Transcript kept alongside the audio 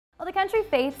Well, the Country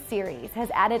Faith series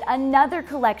has added another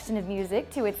collection of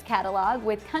music to its catalog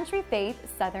with Country Faith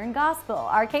Southern Gospel.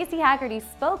 Our Casey Haggerty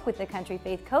spoke with the Country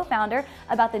Faith co-founder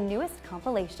about the newest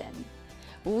compilation.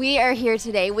 We are here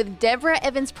today with Deborah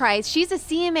Evans-Price. She's a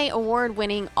CMA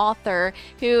award-winning author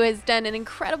who has done an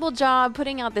incredible job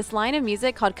putting out this line of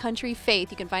music called Country Faith.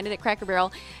 You can find it at Cracker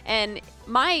Barrel. And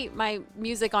my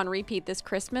music on repeat this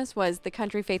Christmas was the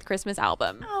Country Faith Christmas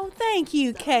album. Oh, thank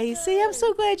you, Casey. I'm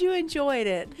so glad you enjoyed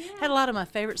it. Had a lot of my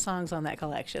favorite songs on that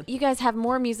collection. You guys have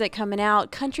more music coming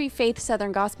out. Country Faith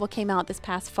Southern Gospel came out this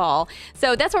past fall.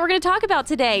 So that's what we're going to talk about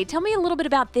today. Tell me a little bit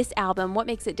about this album. What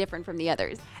makes it different from the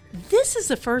others? This is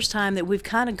the first time that we've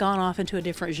kind of gone off into a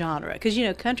different genre because, you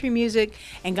know, country music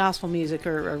and gospel music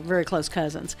are very close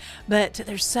cousins. But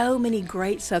there's so many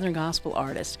great Southern gospel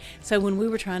artists. So when we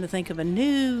were trying to think of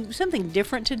something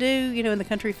different to do, you know, in the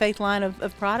Country Faith line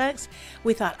of products,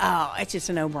 we thought, oh, it's just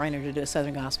a no-brainer to do a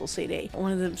Southern gospel CD.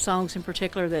 One of the songs in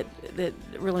particular that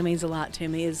really means a lot to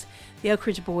me is the Oak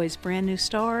Ridge Boys' Brand New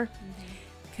Star.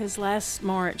 Because last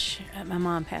March, my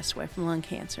mom passed away from lung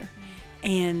cancer.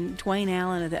 And Dwayne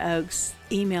Allen of the Oaks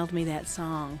emailed me that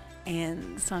song,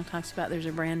 and the song talks about there's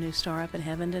a brand new star up in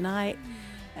heaven tonight.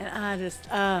 And I just,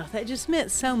 that just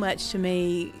meant so much to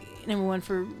me. Number one,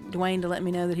 for Dwayne to let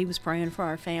me know that he was praying for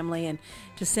our family and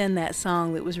to send that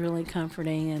song that was really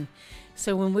comforting. And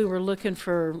so when we were looking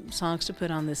for songs to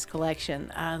put on this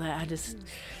collection, I just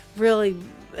really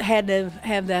had to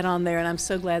have that on there, and I'm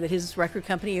so glad that his record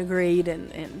company agreed,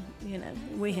 and you know,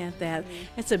 we have that.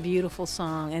 It's a beautiful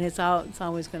song, and it's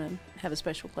always going to have a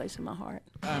special place in my heart.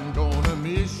 I'm gonna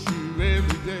miss you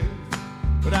every day,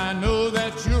 but I know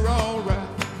that you're all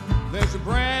right. There's a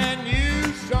brand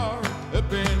new star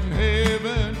up in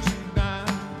heaven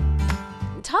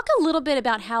tonight. Talk a little bit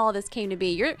about how all this came to be.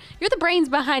 You're the brains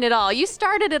behind it all. You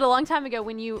started it a long time ago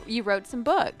when you wrote some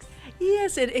books.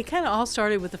 Yes, it kind of all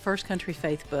started with the first Country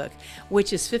Faith book,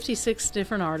 which is 56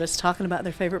 different artists talking about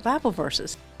their favorite Bible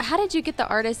verses. How did you get the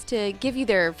artists to give you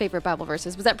their favorite Bible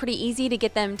verses? Was that pretty easy to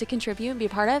get them to contribute and be a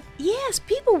part of? Yes,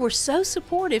 people were so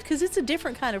supportive because it's a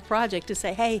different kind of project to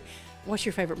say, hey, what's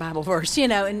your favorite Bible verse, you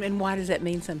know, and why does that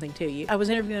mean something to you? I was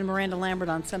interviewing Miranda Lambert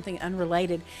on something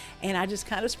unrelated, and I just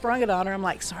kind of sprung it on her. I'm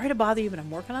like, sorry to bother you, but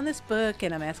I'm working on this book,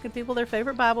 and I'm asking people their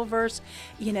favorite Bible verse.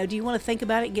 You know, do you want to think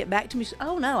about it and get back to me? She said,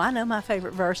 oh, no, I know my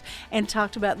favorite verse, and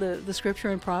talked about the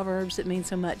scripture in Proverbs that means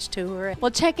so much to her.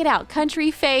 Well, check it out. Country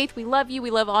Faith. We love you.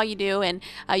 We love all you do, and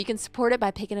you can support it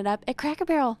by picking it up at Cracker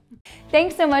Barrel.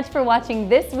 Thanks so much for watching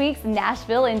this week's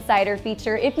Nashville Insider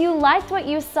feature. If you liked what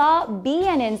you saw, be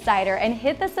an insider and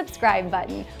hit the subscribe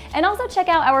button. And also check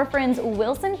out our friends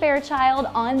Wilson Fairchild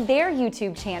on their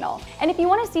YouTube channel. And if you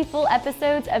want to see full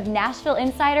episodes of Nashville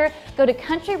Insider, go to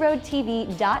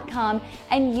countryroadtv.com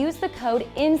and use the code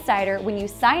INSIDER when you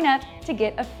sign up to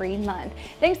get a free month.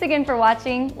 Thanks again for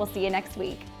watching. We'll see you next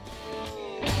week.